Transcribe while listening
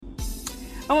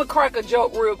I'm going to crack a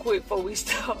joke real quick before we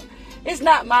start. It's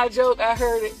not my joke. I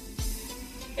heard it.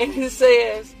 And it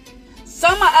says,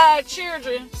 some of our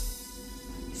children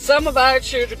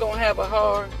going to have a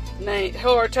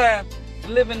hard time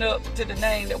living up to the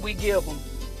name that we give them.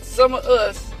 Some of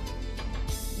us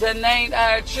that named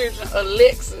our children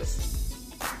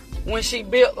Alexis when she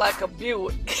built like a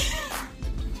Buick.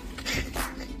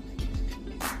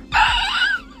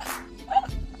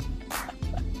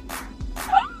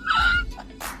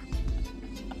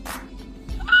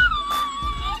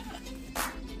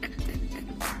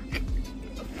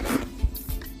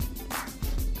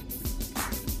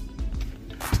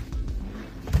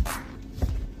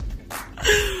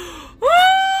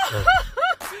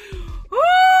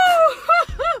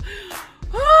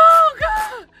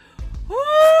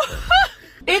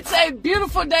 It's a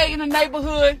beautiful day in the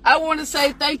neighborhood. I want to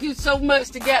say thank you so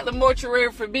much to Gatlin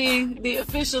Mortuary for being the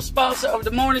official sponsor of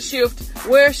the morning shift,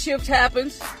 where shift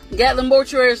happens. Gatlin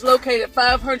Mortuary is located at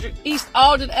 500 East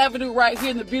Alden Avenue right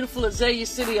here in the beautiful Azalea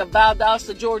city of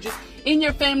Valdosta, Georgia. In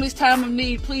your family's time of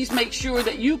need, please make sure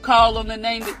that you call on the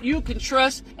name that you can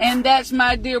trust. And that's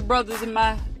my dear brothers and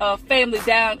my family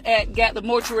down at Gatlin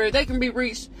Mortuary. They can be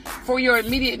reached for your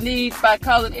immediate needs by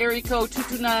calling area code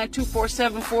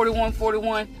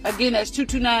 229-247-4141. Again, that's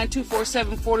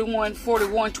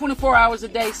 229-247-4141. 24 hours a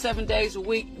day, 7 days a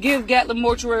week. Give Gatlin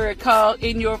Mortuary a call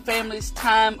in your family's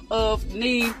time of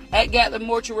need. At Gatlin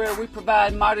Mortuary, we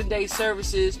provide modern day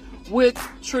services with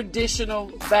traditional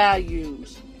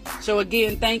values. So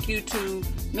again, thank you to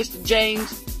Mr.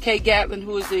 James K. Gatlin,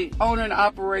 who is the owner and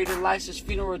operator, licensed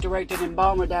funeral director and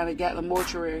embalmer down at Gatlin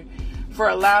Mortuary, for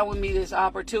allowing me this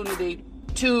opportunity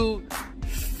to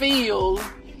fill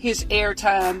his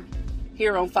airtime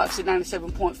here on Foxy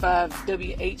 97.5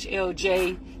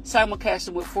 WHLJ,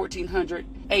 simulcasting with 1400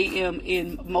 AM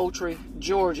in Moultrie,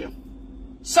 Georgia.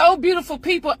 So beautiful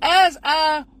people, as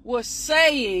I was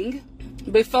saying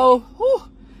before,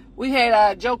 we had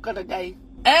our joke of the day.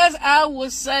 As I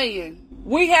was saying,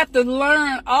 we have to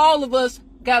learn, all of us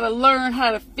got to learn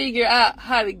how to figure out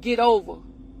how to get over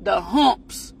the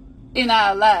humps in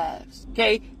our lives,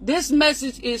 okay? This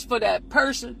message is for that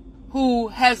person who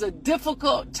has a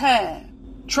difficult time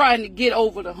trying to get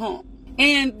over the hump.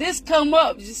 And this come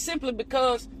up just simply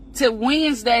because to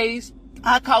Wednesdays,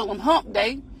 I call them hump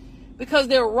day, because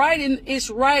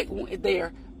it's right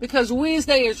there, because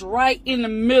Wednesday is right in the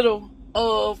middle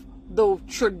of the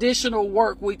traditional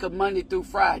work week of Monday through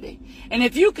Friday. And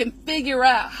if you can figure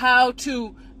out how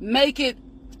to make it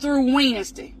through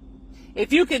Wednesday,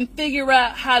 if you can figure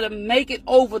out how to make it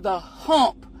over the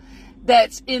hump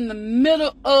that's in the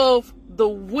middle of the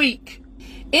week,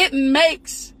 it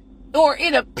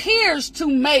appears to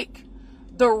make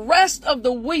the rest of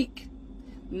the week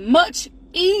much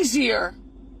easier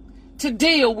to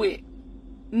deal with,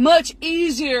 much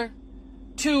easier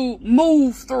to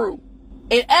move through.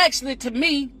 It actually, to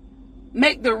me,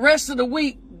 make the rest of the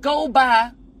week go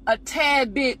by a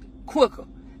tad bit quicker.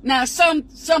 Now,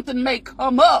 something may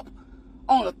come up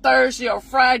on a Thursday or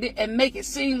Friday and make it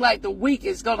seem like the week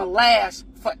is going to last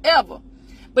forever.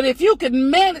 But if you can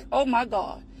manage, oh my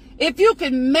God, if you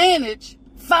can manage,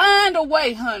 find a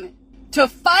way, honey, to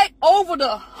fight over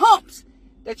the humps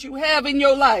that you have in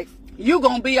your life, you're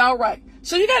going to be all right.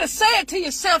 So you got to say it to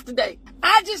yourself today.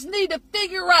 I just need to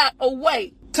figure out a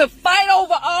way to fight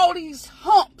over all these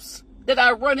humps that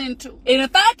I run into. And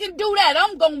if I can do that,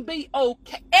 I'm going to be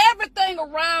okay. Everything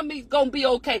around me is going to be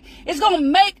okay. It's going to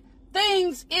make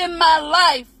things in my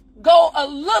life go a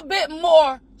little bit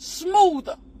more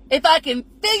smoother. If I can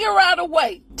figure out a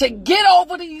way to get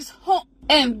over these humps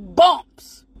and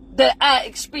bumps that I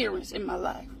experience in my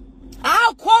life.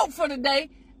 Our quote for the day,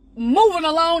 moving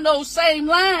along those same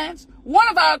lines, one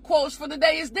of our quotes for the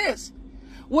day is this: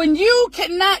 when you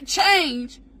cannot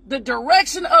change the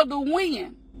direction of the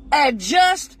wind,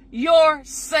 adjust your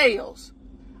sails.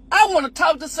 I want to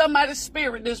talk to somebody's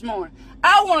spirit this morning.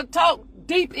 I want to talk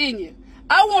deep in you.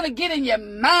 I want to get in your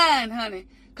mind, honey.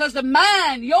 Because the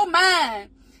mind, your mind,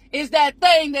 is that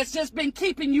thing that's just been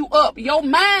keeping you up. Your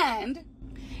mind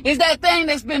is that thing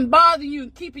that's been bothering you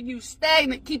and keeping you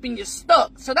stagnant, keeping you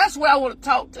stuck. So that's what I want to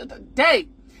talk to today.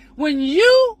 When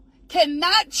you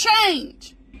cannot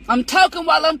change, I'm talking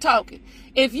while I'm talking.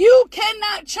 If you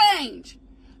cannot change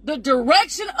the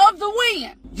direction of the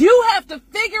wind, you have to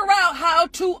figure out how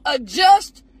to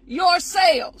adjust your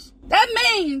sails. That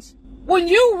means when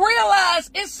you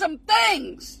realize it's some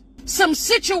things, some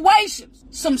situations,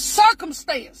 some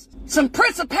circumstances, some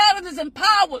principalities and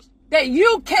powers that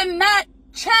you cannot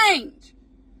change,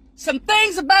 some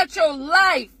things about your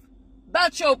life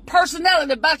about your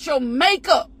personality, about your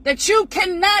makeup that you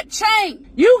cannot change.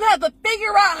 You have to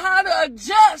figure out how to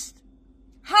adjust,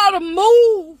 how to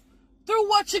move through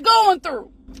what you're going through.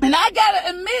 And I gotta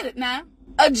admit it now.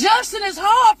 Adjusting is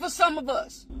hard for some of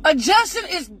us. Adjusting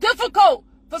is difficult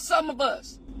for some of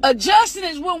us. Adjusting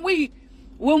is when we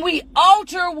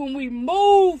alter, when we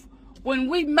move, when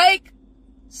we make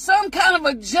some kind of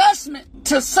adjustment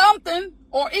to something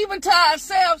or even to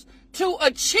ourselves to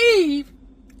achieve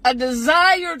a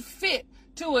desired fit,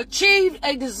 to achieve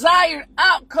a desired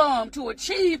outcome, to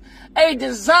achieve a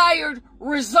desired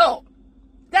result.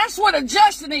 That's what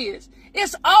adjusting is.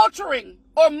 It's altering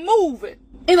or moving.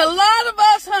 And a lot of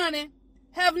us, honey,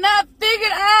 have not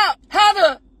figured out how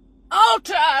to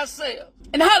alter ourselves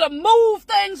and how to move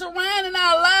things around in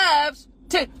our lives.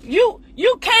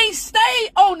 You can't stay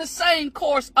on the same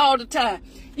course all the time.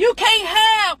 You can't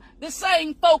have the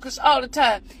same focus all the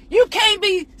time. You can't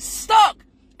be stuck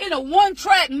in a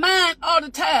one-track mind all the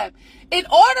time. In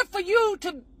order for you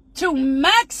to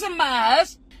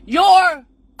maximize your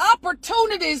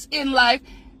opportunities in life,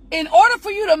 in order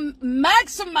for you to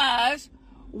maximize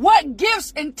what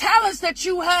gifts and talents that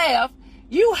you have,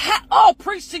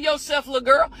 preach to yourself, little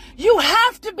girl. You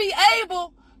have to be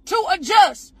able to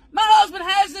adjust. My husband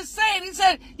has this saying. He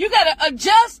said, you got to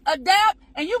adjust, adapt,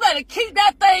 and you got to keep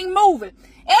that thing moving.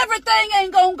 Everything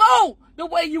ain't going to go the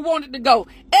way you want it to go.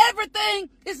 Everything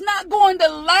is not going to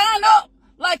line up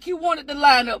like you want it to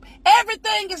line up.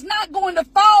 Everything is not going to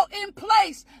fall in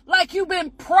place like you've been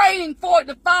praying for it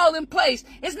to fall in place.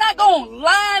 It's not going to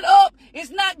line up. It's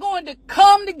not going to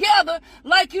come together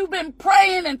like you've been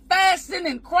praying and fasting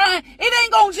and crying. It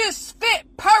ain't going to just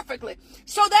fit perfectly.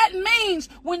 So that means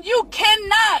when you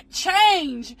cannot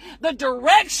change the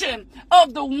direction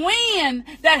of the wind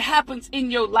that happens in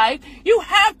your life, you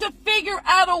have to figure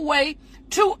out a way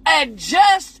to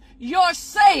adjust your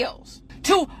sails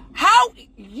to how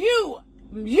you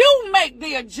make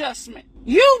the adjustment.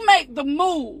 You make the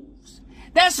moves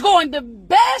that's going to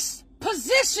best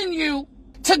position you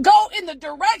to go in the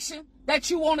direction that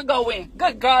you want to go in.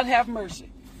 Good God, have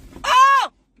mercy. Oh,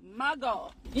 my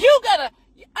God.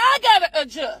 I gotta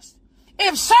adjust.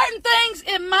 If certain things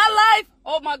in my life,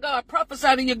 oh my God,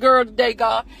 prophesy to your girl today,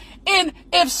 God. And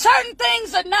if certain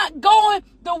things are not going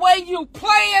the way you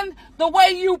planned, the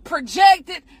way you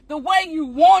projected, the way you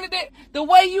wanted it, the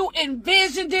way you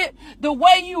envisioned it, the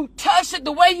way you touched it,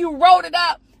 the way you wrote it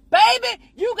out, baby,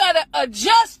 you gotta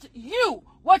adjust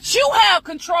what you have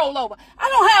control over. I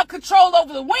don't have control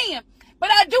over the wind,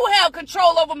 but I do have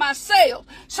control over my sails.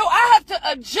 So I have to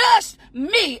adjust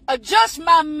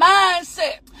my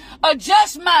mindset,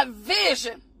 adjust my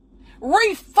vision,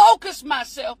 refocus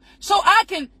myself so I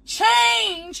can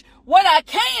change what I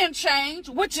can change,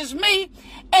 which is me,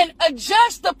 and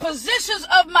adjust the positions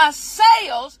of my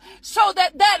sails so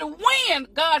that wind,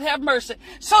 God have mercy,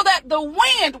 so that the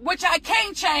wind, which I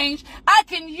can't change, I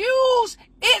can use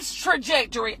its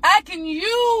trajectory. I can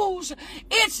use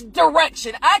its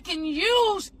direction. I can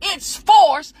use its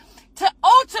force to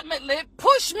ultimately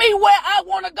push me where I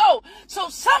want to go. So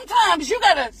sometimes you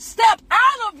got to step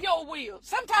out of your will.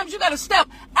 Sometimes you got to step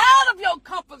out of your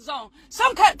comfort zone.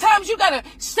 Sometimes you got to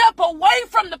step away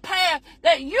from the path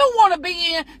that you want to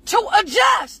be in to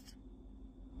adjust.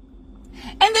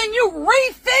 And then you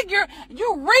refigure,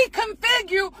 you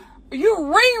reconfigure, you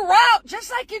reroute, just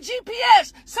like your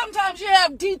GPS. Sometimes you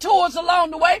have detours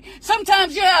along the way.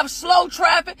 Sometimes you have slow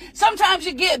traffic. Sometimes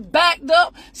you get backed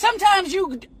up. Sometimes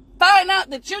you find out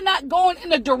that you're not going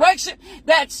in a direction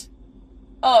that's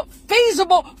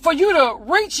feasible for you to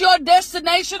reach your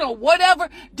destination or whatever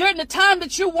during the time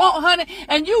that you want, honey,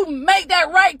 and you make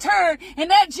that right turn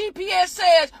and that GPS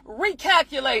says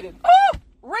recalculating. Oh,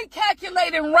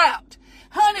 recalculating route.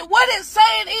 Honey, what it's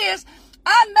saying is,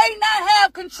 I may not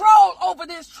have control over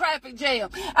this traffic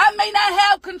jam. I may not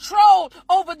have control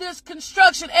over this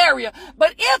construction area.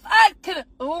 But if I can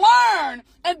learn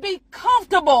and be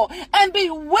comfortable and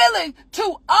be willing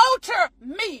to alter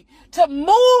me, to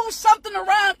move something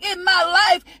around in my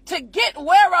life to get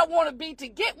where I want to be, to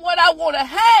get what I want to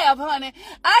have, honey,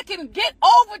 I can get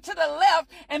over to the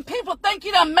left and people think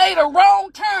you done made a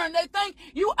wrong turn. They think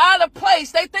you out of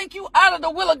place. They think you out of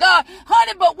the will of God.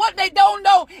 Honey, but what they don't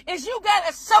know is you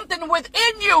got something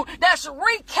within you that's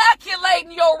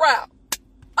recalculating your route.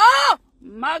 Oh,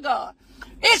 my God.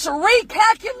 It's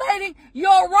recalculating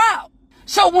your route.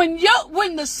 So when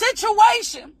the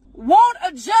situation won't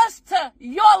adjust to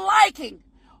your liking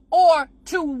or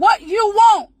to what you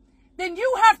want, then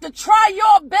you have to try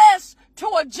your best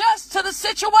to adjust to the the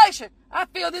situation, I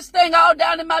feel this thing all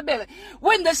down in my belly.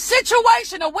 When the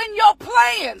situation or when your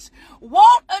plans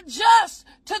won't adjust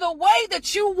to the way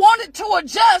that you want it to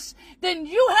adjust, then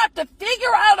you have to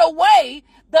figure out a way,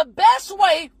 the best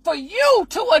way for you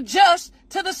to adjust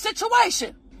to the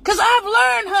situation. Because I've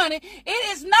learned, honey,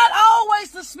 it is not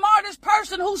always the smartest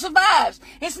person who survives.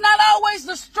 It's not always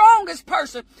the strongest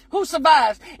person who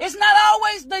survives. It's not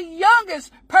always the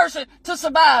youngest person to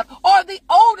survive or the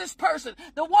oldest person,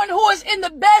 the one who is in the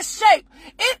best shape.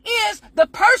 It is the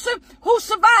person who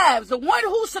survives. The one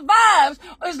who survives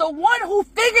is the one who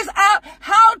figures out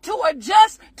how to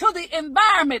adjust to the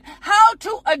environment, how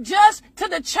to adjust to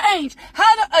the change,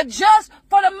 how to adjust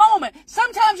for the moment.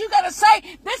 Sometimes you got to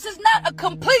say, this is not a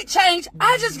complete change.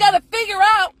 I just got to figure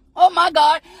out, oh my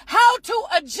God, how to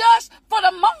adjust for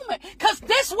the moment. Because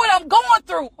this is what I'm going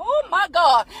through. Oh my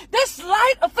God, this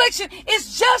light affliction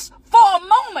is just for a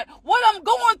moment. What I'm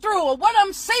going through or what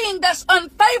I'm seeing that's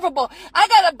unfavorable, I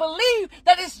got to believe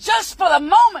that it's just for the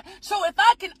moment. So if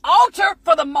I can alter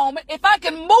for the moment, if I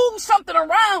can move something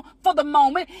around for the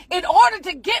moment in order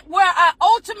to get where I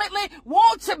ultimately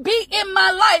want to be in my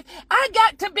life, I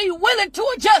got to be willing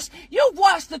to adjust. You've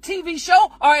watched the TV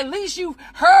show, or at least you've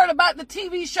heard about the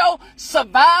TV show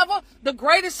Survivor, The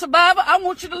Greatest Survivor. I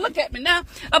want you to look at me now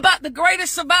about The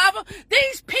Greatest Survivor.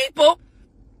 These people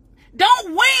don't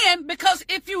win because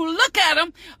if you look at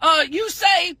them, you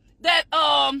say that,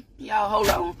 y'all hold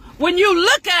on. When you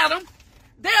look at them,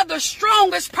 they're the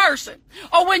strongest person.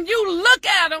 Or when you look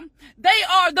at them, they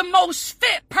are the most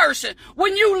fit person.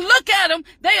 When you look at them,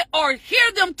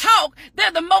 hear them talk,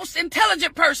 they're the most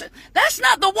intelligent person. That's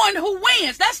not the one who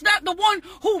wins. That's not the one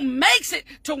who makes it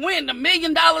to win the $1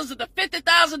 million or the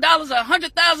 $50,000 or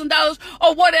 $100,000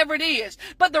 or whatever it is.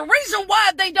 But the reason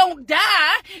why they don't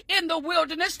die in the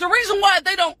wilderness, the reason why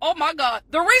they don't, oh my God,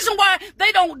 the reason why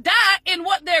they don't die in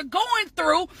what they're going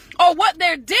through or what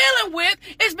they're dealing with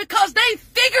is because they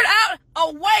figured out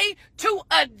a way to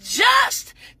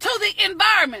adjust to the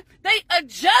environment. They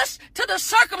adjust to the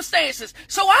circumstances.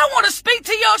 So I want to speak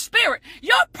to your spirit.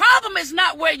 Your problem is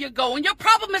not where you're going. Your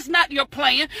problem is not your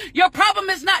plan. Your problem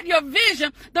is not your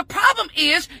vision. The problem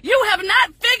is you have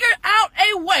not figured out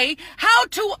a way how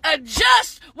to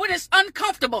adjust when it's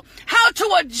uncomfortable, how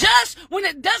to adjust when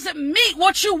it doesn't meet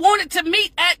what you want it to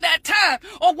meet at that time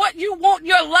or what you want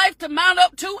your life to mount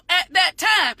up to at that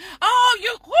time.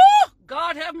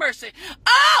 God have mercy.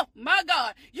 Oh my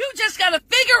God. You just got to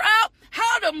figure out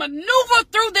how to maneuver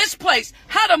through this place,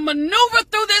 how to maneuver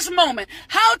through this moment,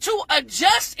 how to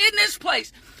adjust in this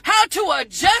place, how to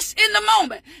adjust in the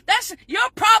moment. That's your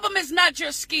problem is not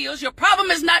your skills. Your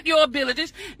problem is not your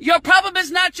abilities. Your problem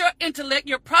is not your intellect.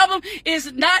 Your problem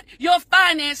is not your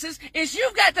finances. Is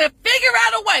you've got to figure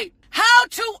out a way how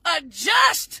to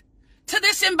adjust to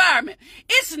this environment.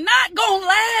 It's not going to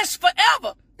last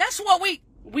forever. That's what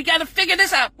we got to figure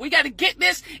this out. We got to get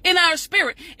this in our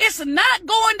spirit. It's not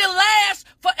going to last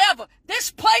forever.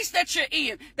 This place that you're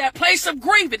in, that place of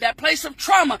grieving, that place of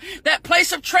trauma, that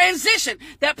place of transition,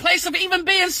 that place of even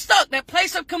being stuck, that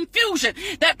place of confusion,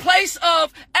 that place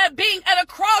of being at a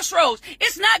crossroads,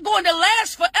 it's not going to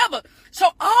last forever. So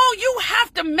all you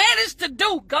have to manage to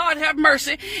do, God have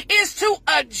mercy, is to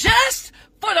adjust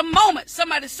for the moment.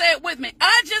 Somebody say it with me.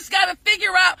 I just got to figure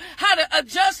out how to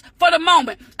adjust for the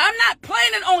moment. I'm not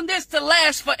planning on this to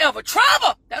last forever.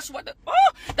 Trouble. That's what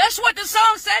the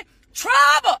song say.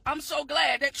 Trouble. I'm so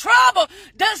glad that trouble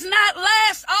does not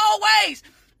last always.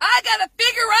 I got to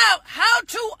figure out how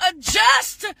to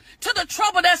adjust to the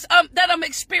trouble that I'm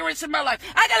experiencing in my life.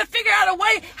 I got to figure out a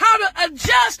way how to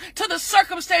adjust to the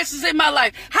circumstances in my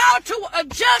life, how to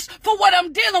adjust for what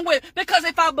I'm dealing with. Because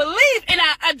if I believe and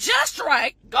I adjust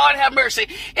right, God have mercy,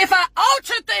 if I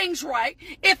alter things right,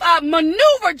 if I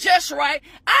maneuver just right,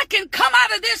 I can come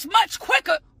out of this much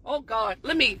quicker. Oh God,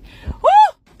 honey,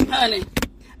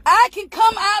 I can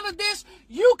come out of this.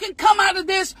 You can come out of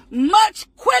this much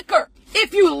quicker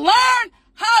if you learn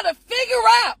how to figure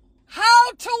out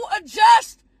how to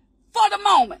adjust for the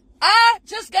moment. I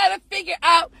just got to figure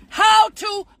out how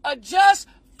to adjust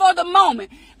for the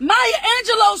moment. Maya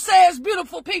Angelou says,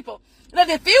 beautiful people, that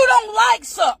if you don't like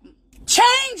something,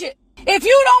 change it. If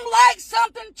you don't like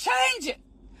something, change it.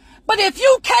 But if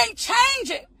you can't change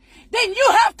it, then you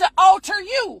have to alter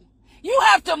you. You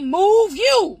have to move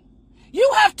you.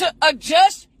 You have to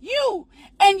adjust you.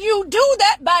 And you do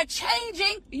that by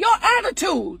changing your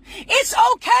attitude. It's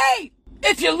okay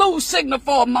if you lose signal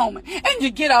for a moment and you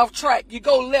get off track. You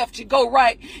go left, you go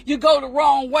right, you go the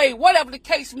wrong way, whatever the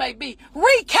case may be.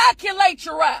 Recalculate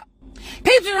your route.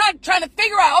 People are trying to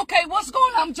figure out, okay, what's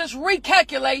going on? I'm just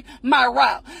recalculate my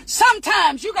route.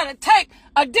 Sometimes you got to take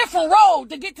a different road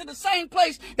to get to the same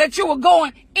place that you were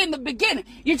going in the beginning.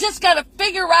 You just got to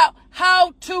figure out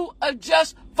how to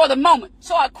adjust for the moment.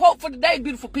 So I quote for today,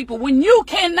 beautiful people, when you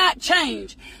cannot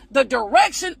change the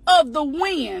direction of the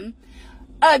wind,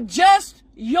 adjust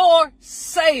your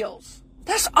sails.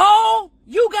 That's all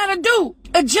you got to do.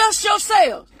 Adjust your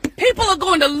sails. People are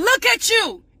going to look at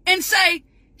you and say,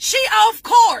 she off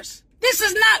course. This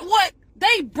is not what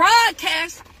they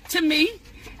broadcast to me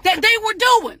that they were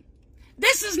doing.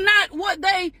 This is not what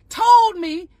they told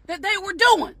me that they were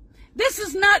doing. This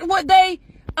is not what they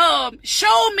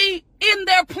showed me in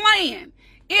their plan,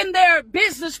 in their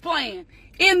business plan,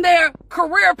 in their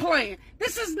career plan.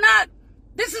 This is not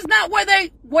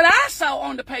what I saw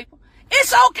on the paper.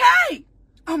 It's okay.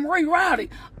 I'm rerouting.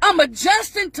 I'm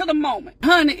adjusting to the moment.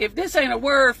 Honey, if this ain't a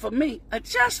word for me,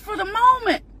 adjust for the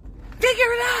moment.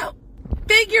 Figure it out.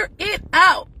 Figure it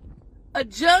out.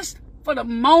 Adjust for the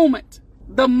moment.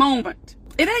 The moment.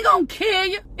 It ain't gonna kill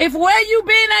you. If where you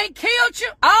been ain't killed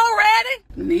you already,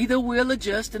 neither will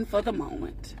adjusting for the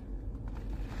moment.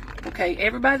 Okay,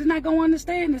 everybody's not gonna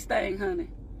understand this thing, honey.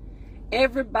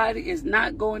 Everybody is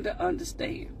not going to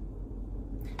understand.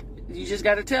 You just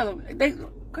gotta tell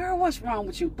them, girl, what's wrong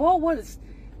with you? Boy,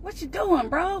 what you doing,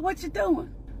 bro? What you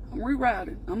doing? I'm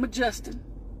rerouting. I'm adjusting.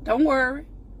 Don't worry.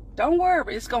 Don't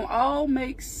worry. It's going to all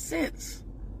make sense.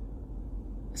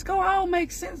 It's going to all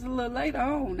make sense a little later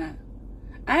on now.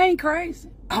 I ain't crazy.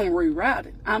 I'm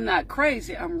rerouting. I'm not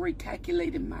crazy. I'm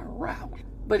recalculating my route.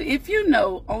 But if you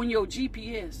know on your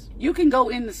GPS, you can go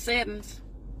in the settings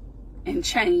and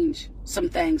change some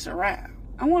things around.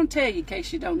 I want to tell you in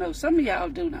case you don't know. Some of y'all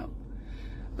do know.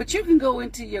 But you can go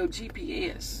into your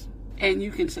GPS and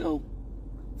you can go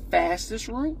fastest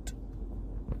route,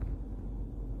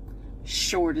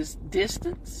 shortest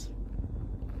distance,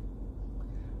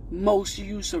 most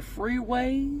use of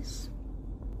freeways,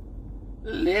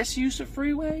 less use of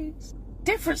freeways,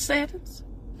 different settings.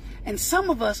 And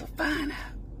some of us will find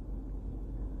out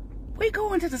we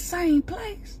going to the same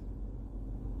place.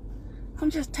 I'm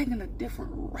just taking a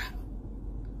different route.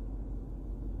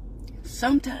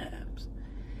 Sometimes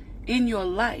in your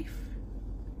life,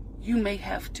 you may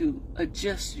have to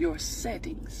adjust your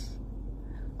settings,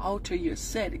 alter your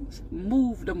settings,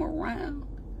 move them around.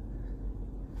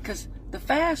 Because the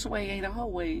fast way ain't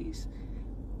always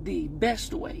the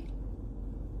best way.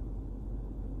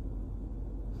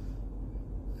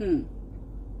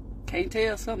 Can't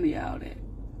tell some of y'all that.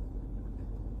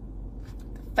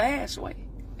 The fast way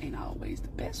ain't always the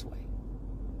best way.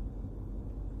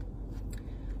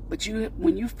 But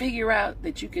when you figure out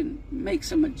that you can make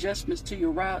some adjustments to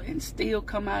your route and still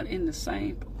come out in the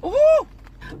same,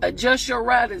 adjust your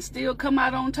route and still come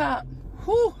out on top.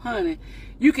 Honey,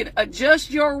 you can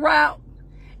adjust your route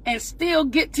and still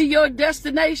get to your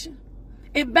destination.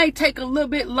 It may take a little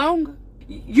bit longer,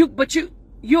 but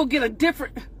you'll get a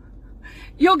different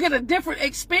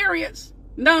experience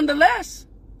nonetheless.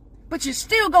 But you're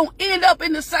still gonna end up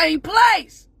in the same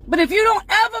place. But if you don't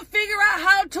ever figure out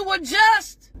how to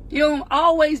adjust, you'll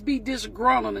always be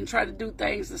disgruntled and try to do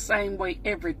things the same way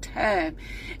every time.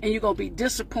 And you're going to be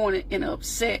disappointed and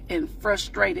upset and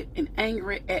frustrated and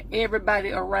angry at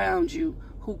everybody around you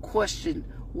who question,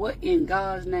 what in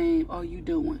God's name are you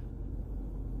doing?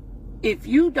 If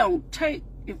you don't figure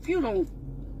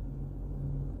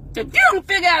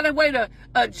out a way to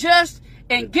adjust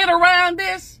and get around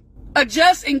this,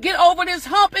 adjust and get over this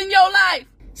hump in your life.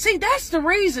 See, that's the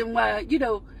reason why,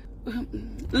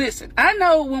 listen, I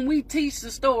know when we teach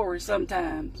the story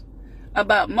sometimes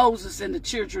about Moses and the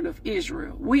children of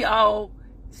Israel, we all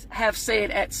have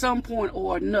said at some point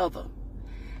or another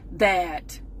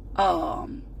that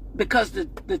because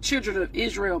the children of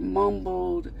Israel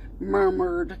mumbled,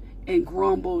 murmured, and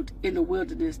grumbled in the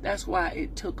wilderness, that's why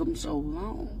it took them so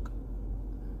long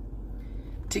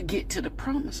to get to the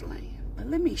promised land. But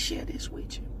let me share this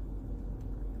with you.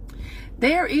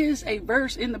 There is a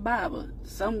verse in the Bible,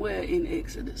 somewhere in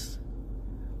Exodus,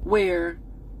 where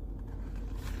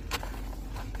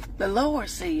the Lord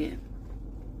said,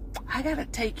 I got to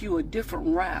take you a different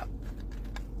route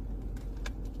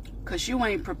because you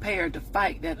ain't prepared to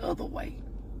fight that other way.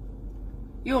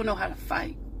 You don't know how to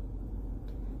fight.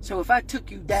 So if I took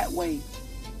you that way,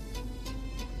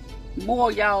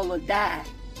 more y'all will die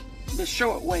the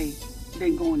short way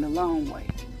than going the long way.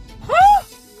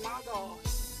 My God.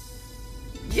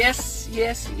 Yes,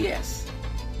 yes, yes.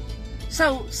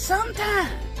 So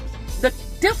sometimes the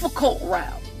difficult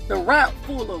route, the route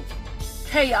full of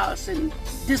chaos and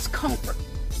discomfort,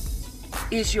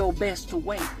 is your best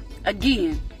way.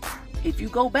 Again, if you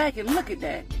go back and look at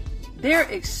that, their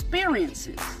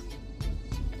experiences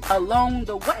along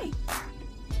the way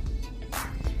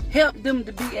helped them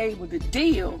to be able to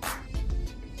deal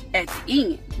at the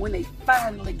end when they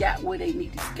finally got where they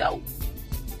needed to go.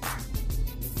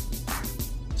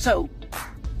 So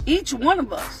each one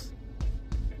of us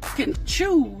can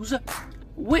choose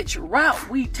which route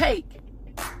we take.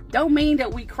 Don't mean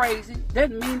that we crazy.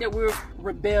 Doesn't mean that we're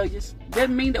rebellious.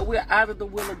 Doesn't mean that we're out of the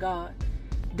will of God.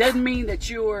 Doesn't mean that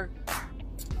you're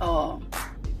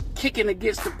kicking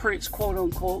against the pricks, quote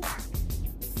unquote.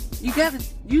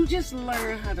 You just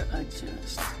learn how to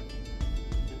adjust.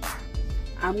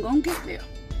 I'm gonna get there.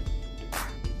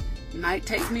 Might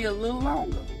take me a little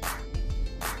longer.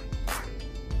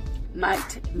 Might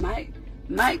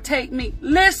take me.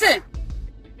 Listen.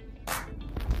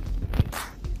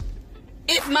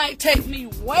 It might take me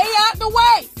way out the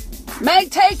way. May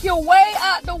take you way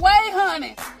out the way,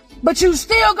 honey. But you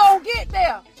still gonna get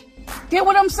there. Get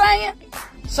what I'm saying?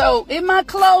 So in my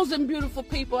closing, beautiful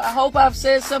people, I hope I've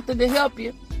said something to help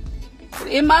you. But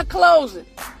in my closing,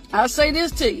 I'll say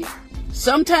this to you.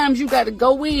 Sometimes you got to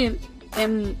go in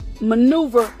and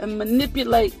maneuver and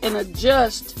manipulate and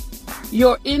adjust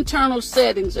your internal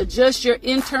settings, adjust your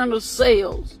internal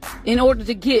sales in order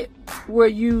to get where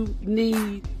you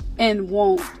need and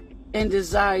want and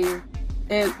desire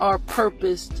and are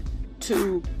purposed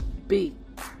to be.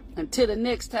 Until the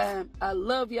next time, I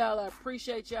love y'all. I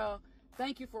appreciate y'all.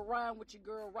 Thank you for riding with your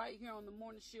girl right here on the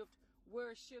morning shift,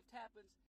 where shift happens.